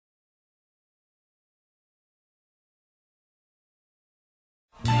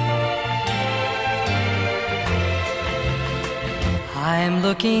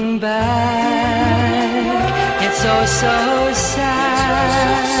looking back, it's oh so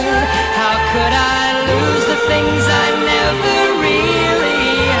sad. How could I lose the things I never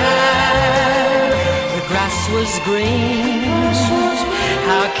really had? The grass was green,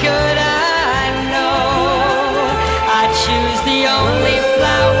 how could I know? I'd choose the only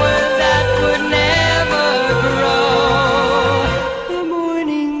flower that would never grow. The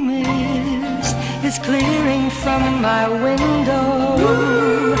morning mist is clearing from my window.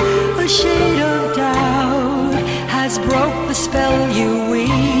 A shade of doubt has broke the spell you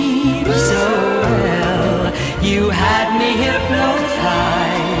weave so well. You had me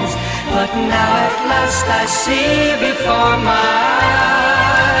hypnotized, but now at last I see before my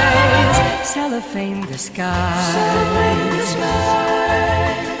eyes cellophane disguise. Cellophane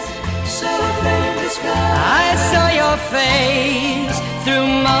disguise. Cellophane disguise. I saw your face through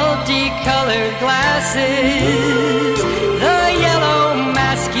multicolored glasses. The yellow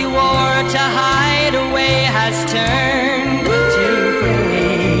mask you wore to hide away has turned to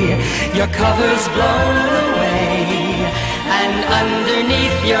gray. Your cover's blown away, and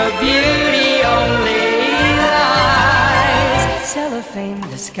underneath your beauty only lies cellophane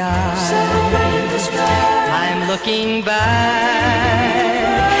disguise. Cellophane disguise. I'm looking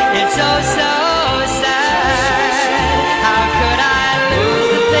back, it's oh so sad. How could I lose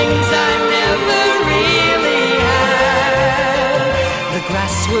the things I never really had? The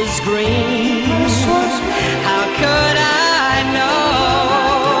grass was green, how could I know?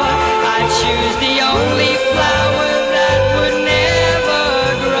 I'd choose the only flower that would never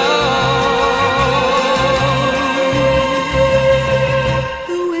grow.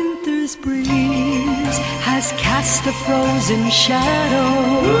 The winter's breeze has cast a frozen shadow,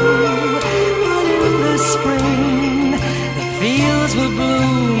 but in the spring the fields will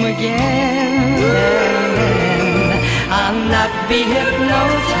bloom again. I'll not be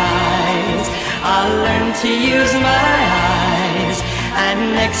hypnotized, I'll learn to use my eyes, and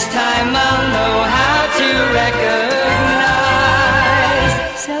next time I'll know how to recognize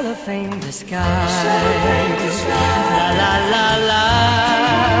cellophane disguise.